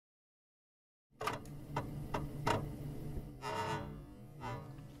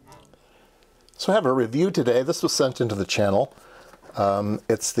So I have a review today. This was sent into the channel.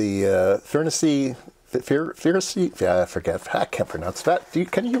 It's the FNIRSI, yeah, I forget, I can't pronounce that.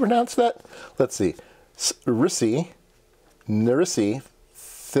 Can you pronounce that? Let's see. FNIRSI,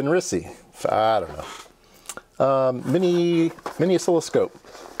 I don't know. Mini oscilloscope.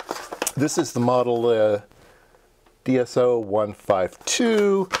 This is the model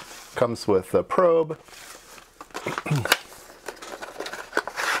DSO152. Comes with a probe.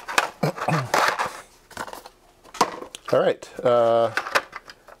 All right,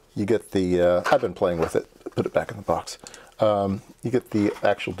 you get the, I've been playing with it, put it back in the box. You get the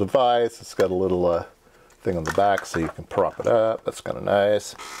actual device. It's got a little thing on the back so you can prop it up. That's kind of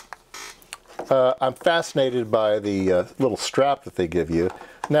nice. I'm fascinated by the little strap that they give you.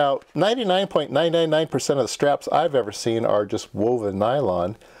 Now, 99.999% of the straps I've ever seen are just woven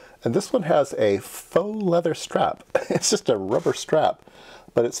nylon, and this one has a faux leather strap. It's just a rubber strap,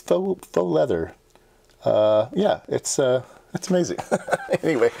 but it's faux leather. Yeah, it's amazing.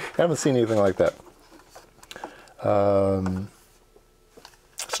 Anyway, I haven't seen anything like that.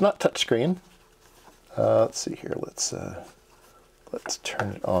 It's not touchscreen. Let's see here. Let's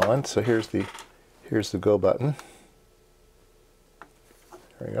turn it on. So here's the go button.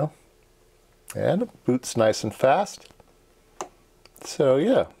 There we go. And it boots nice and fast. So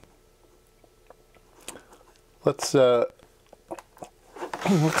yeah. Let's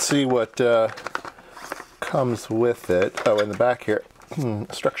see what comes with it. Oh, in the back here,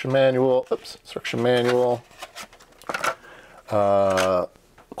 instruction manual. Oops, instruction manual.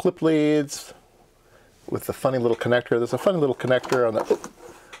 Clip leads with the funny little connector. There's a funny little connector on the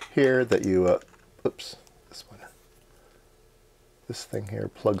here that you. Oops, this one. This thing here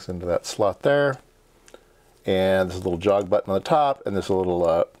plugs into that slot there, and there's a little jog button on the top, and there's a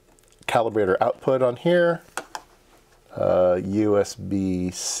little calibrator output on here.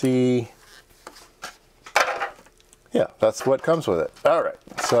 USB-C. Yeah, that's what comes with it. All right,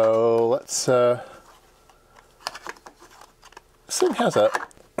 so let's. This thing has a.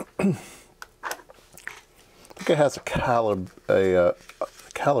 I think it has a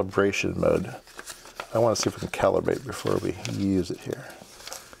calibration mode. I want to see if we can calibrate before we use it here.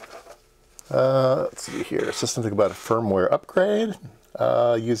 Let's see here. It says something about a firmware upgrade.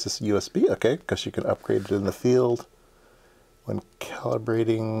 Use this USB, okay, because you can upgrade it in the field. When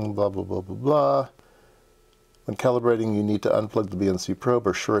calibrating, blah, blah, blah, blah, blah. When calibrating, you need to unplug the BNC probe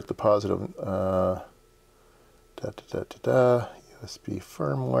or short the positive USB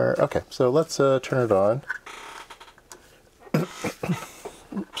firmware. Okay, so let's turn it on.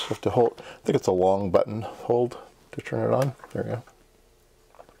 Oops, have to hold. I think it's a long button hold to turn it on. There we go.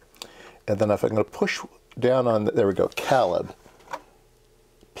 And then if I'm going to push down on, there we go, calib.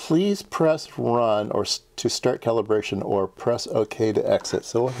 Please press run or to start calibration, or press OK to exit.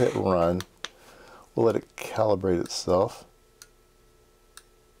 So we'll hit run. We'll let it calibrate itself.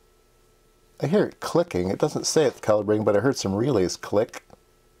 I hear it clicking. It doesn't say it's calibrating, but I heard some relays click.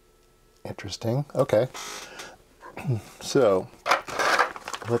 Interesting. Okay. So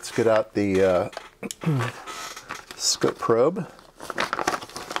let's get out the scope probe.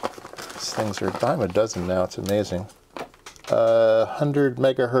 These things are a dime a dozen now. It's amazing. 100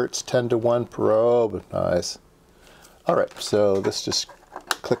 megahertz 10-to-1 probe. Nice. All right, so this just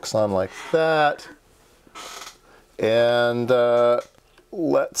clicks on like that. And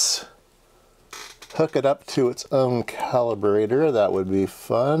let's hook it up to its own calibrator. That would be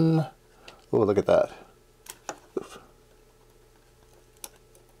fun. Oh, look at that. Oof.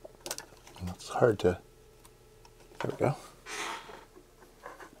 It's hard to... There we go.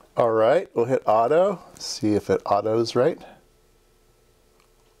 All right, we'll hit auto. See if it autos right.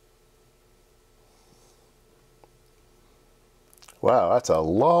 Wow, that's a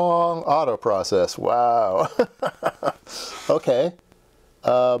long auto process. Wow. Okay.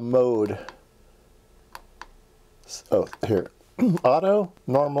 Mode. Oh, here. Auto,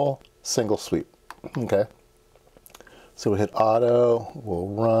 normal, single sweep. Okay. So we hit auto, we'll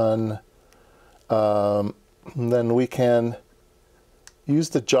run. Then we can use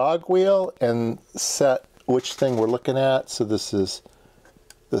the jog wheel and set which thing we're looking at. So this is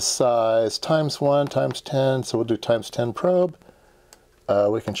the size times 1 times 10. So we'll do times 10 probe.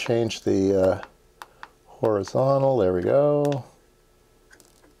 We can change the horizontal. There we go.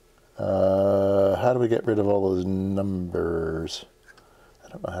 How do we get rid of all those numbers? I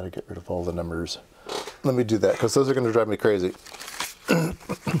don't know how to get rid of all the numbers. Let me do that, because those are going to drive me crazy.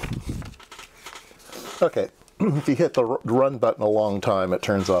 Okay, if you hit the run button a long time, it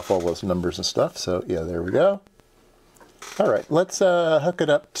turns off all those numbers and stuff. So yeah, there we go. All right, let's hook it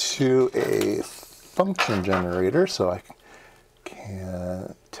up to a function generator so I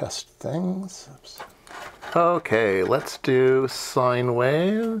can test things. Oops. Okay, let's do sine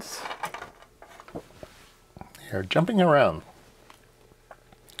waves. They're jumping around.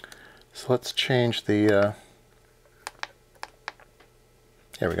 So let's change the,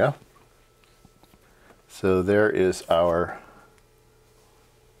 there we go. So there is our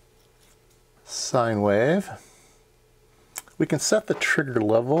sine wave. We can set the trigger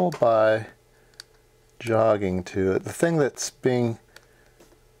level by jogging to it. The thing that's being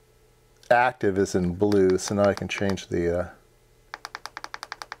active is in blue, so now I can change the,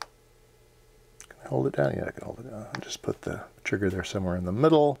 can I hold it down? Yeah, I can hold it down. I'll just put the trigger there somewhere in the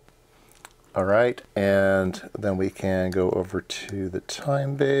middle. All right, and then we can go over to the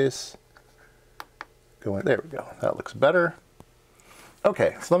time base. Go in, there we go, that looks better.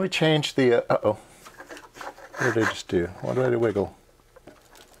 Okay, so let me change the, uh-oh. What did I just do? What did I wiggle?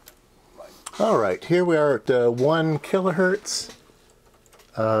 All right, here we are at 1 kilohertz.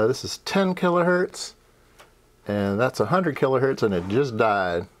 This is 10 kilohertz, and that's 100 kilohertz, and it just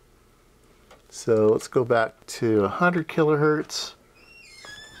died. So let's go back to 100 kilohertz,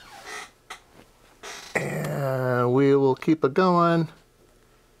 and we will keep it going.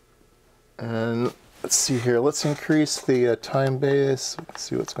 And let's see here, let's increase the time base. Let's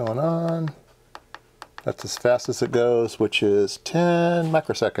see what's going on. That's as fast as it goes, which is 10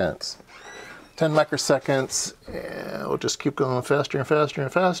 microseconds. 10 microseconds, and we'll just keep going faster and faster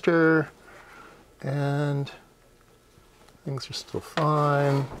and faster. And things are still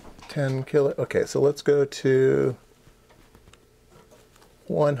fine. 10 kilo, okay, so let's go to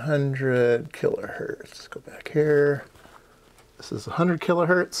 100 kilohertz. Let's go back here. This is 100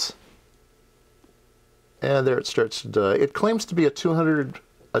 kilohertz. And there it starts to die. It claims to be a 200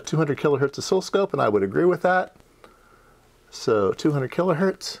 kilohertz oscilloscope, and I would agree with that. So 200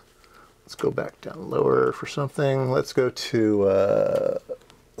 kilohertz. Let's go back down lower for something. Let's go to,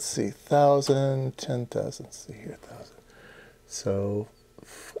 let's see, 1,000, 10,000. Let's see here, 1,000. So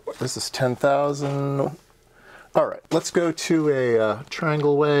this is 10,000. All right, let's go to a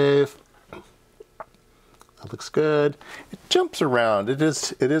triangle wave. That looks good. It jumps around. It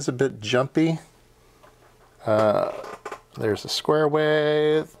is a bit jumpy. There's a square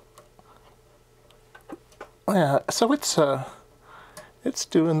wave. Yeah, so it's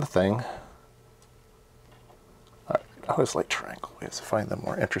doing the thing. I always like triangle waves. I find them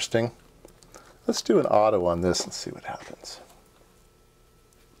more interesting. Let's do an auto on this and see what happens.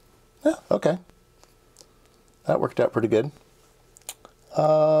 Yeah, okay. That worked out pretty good.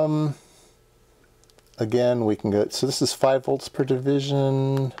 Again, we can go, so this is 5 volts per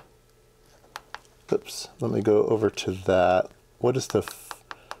division. Oops, let me go over to that. What is the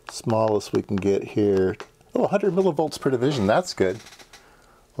smallest we can get here? Oh, 100 millivolts per division, that's good.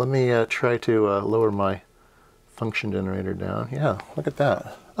 Let me try to lower my function generator down. Yeah, look at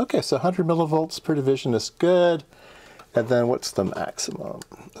that. Okay, so 100 millivolts per division is good. And then what's the maximum?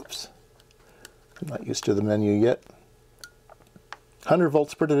 Oops, I'm not used to the menu yet. 100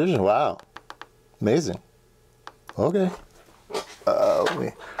 volts per division, wow. Amazing. Okay. Let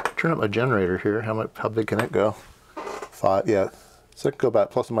me turn up my generator here. How big can it go? 5, yeah. So it can go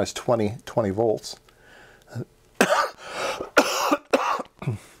about plus or minus 20 volts.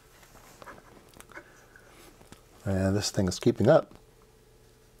 And this thing is keeping up.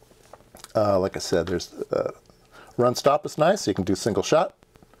 Like I said, there's run stop is nice, so you can do single shot.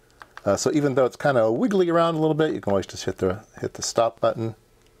 So even though it's kind of wiggly around a little bit, you can always just hit the stop button.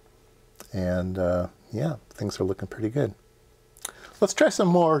 And yeah, things are looking pretty good. Let's try some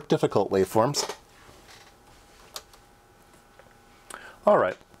more difficult waveforms. All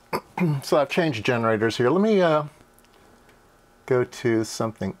right, so I've changed generators here. Let me go to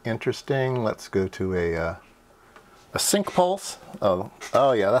something interesting. Let's go to a sync pulse. Oh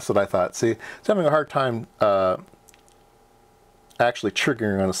yeah, that's what I thought. See, it's having a hard time actually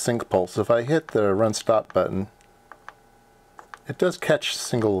triggering on a sync pulse. If I hit the run stop button, it does catch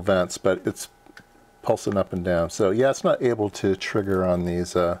single events, but it's pulsing up and down. So yeah, it's not able to trigger on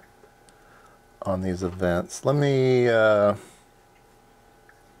these events. Let me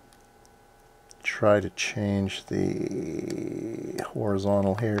try to change the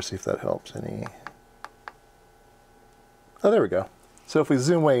horizontal here, see if that helps any. Oh, there we go. So if we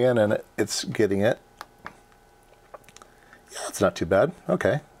zoom way in and it's getting it. Yeah, it's not too bad.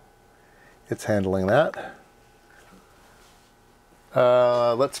 Okay. It's handling that.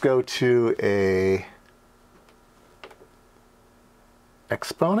 Let's go to a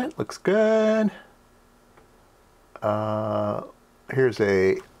exponent. Looks good. Here's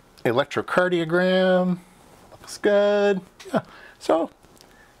a electrocardiogram. Looks good. Yeah. So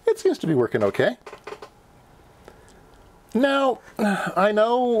it seems to be working okay. Now, I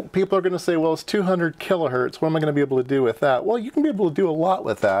know people are going to say, well, it's 200 kilohertz. What am I going to be able to do with that? Well, you can be able to do a lot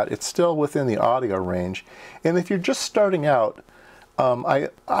with that. It's still within the audio range. And if you're just starting out, I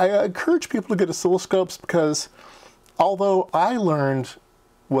encourage people to get oscilloscopes because although I learned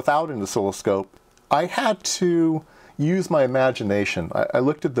without an oscilloscope, I had to use my imagination. I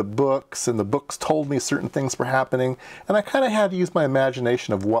looked at the books, and the books told me certain things were happening, and I kind of had to use my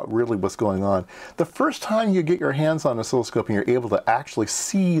imagination of what really was going on. The first time you get your hands on an oscilloscope and you're able to actually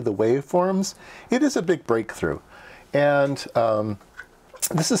see the waveforms, it is a big breakthrough. And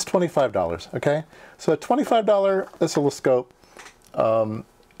this is $25, okay? So a $25 oscilloscope, and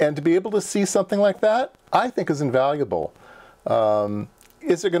to be able to see something like that, I think is invaluable.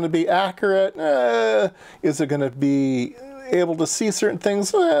 Is it going to be accurate? Is it going to be able to see certain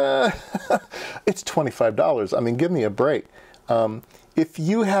things? It's $25. I mean, give me a break. If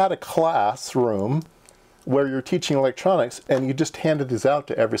you had a classroom where you're teaching electronics and you just handed these out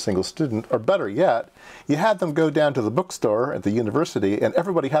to every single student, or better yet, you had them go down to the bookstore at the university and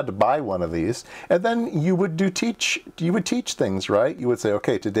everybody had to buy one of these, and then you would teach things, right? You would say,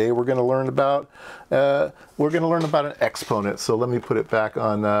 okay, today we're going to learn about an exponent. So let me put it back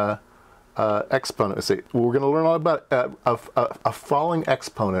on exponent. Let's see, we're going to learn all about a falling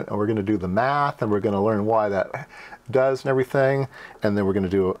exponent, and we're going to do the math, and we're going to learn why that does and everything, and then we're going to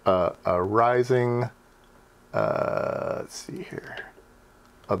do a rising. Let's see here.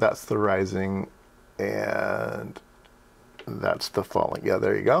 Oh, that's the rising, and that's the falling. Yeah,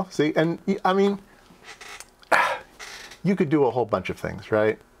 there you go. See, and I mean, you could do a whole bunch of things,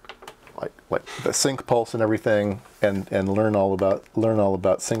 right? Like the sync pulse and everything, and learn all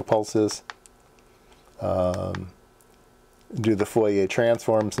about sync pulses. Do the Fourier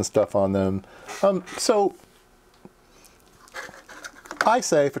transforms and stuff on them. So I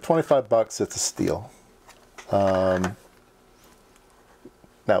say for $25, it's a steal.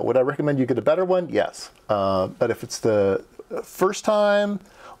 Now, would I recommend you get a better one? Yes. But if it's the first time,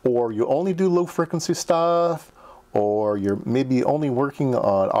 or you only do low frequency stuff, or you're maybe only working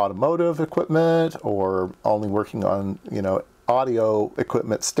on automotive equipment, or only working on, you know, audio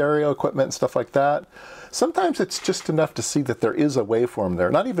equipment, stereo equipment, and stuff like that, sometimes it's just enough to see that there is a waveform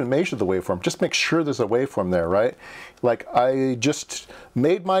there. Not even measure the waveform, just make sure there's a waveform there, right? Like, I just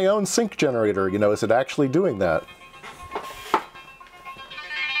made my own sync generator, you know, is it actually doing that?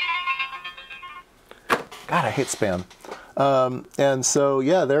 God, I hate spam. And so,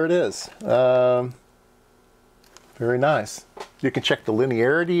 yeah, there it is. Very nice. You can check the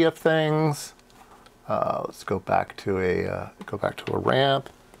linearity of things. Let's go back to a ramp,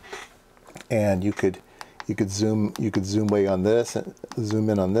 and you could zoom way on this and zoom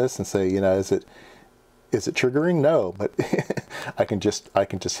in on this and say, you know, is it triggering? No, but I can just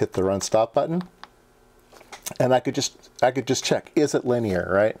hit the run stop button, and I could just check, is it linear,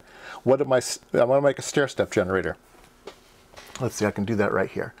 right? I want to make a stair step generator. Let's see, I can do that right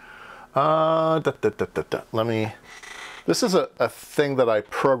here. Let me. This is a thing that I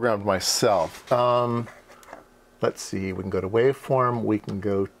programmed myself. Let's see, we can go to waveform, we can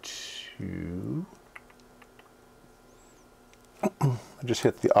go to, I just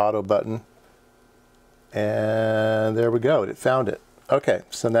hit the auto button, and there we go, it found it. Okay,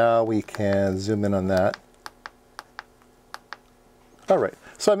 so now we can zoom in on that. All right,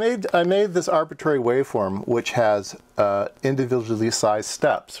 so I made this arbitrary waveform which has individually sized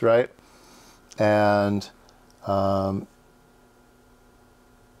steps, right? And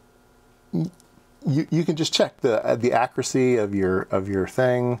you can just check the accuracy of your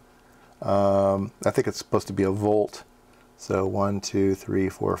thing. I think it's supposed to be a volt. So 1, 2, 3,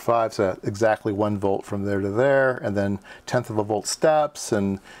 4, 5. So exactly 1 volt from there to there, and then 1/10 of a volt steps,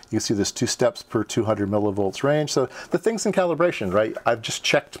 and you see there's 2 steps per 200 millivolts range. So the thing's in calibration, right? I've just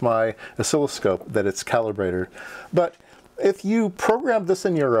checked my oscilloscope that it's calibrated. But if you program this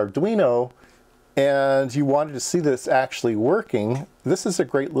in your Arduino and you wanted to see this actually working, this is a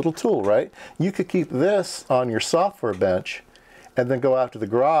great little tool, right? You could keep this on your software bench and then go out to the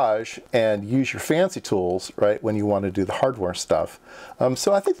garage and use your fancy tools, right, when you want to do the hardware stuff.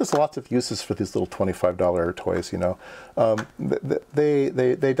 So I think there's lots of uses for these little $25 toys, you know. They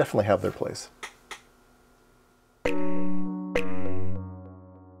definitely have their place.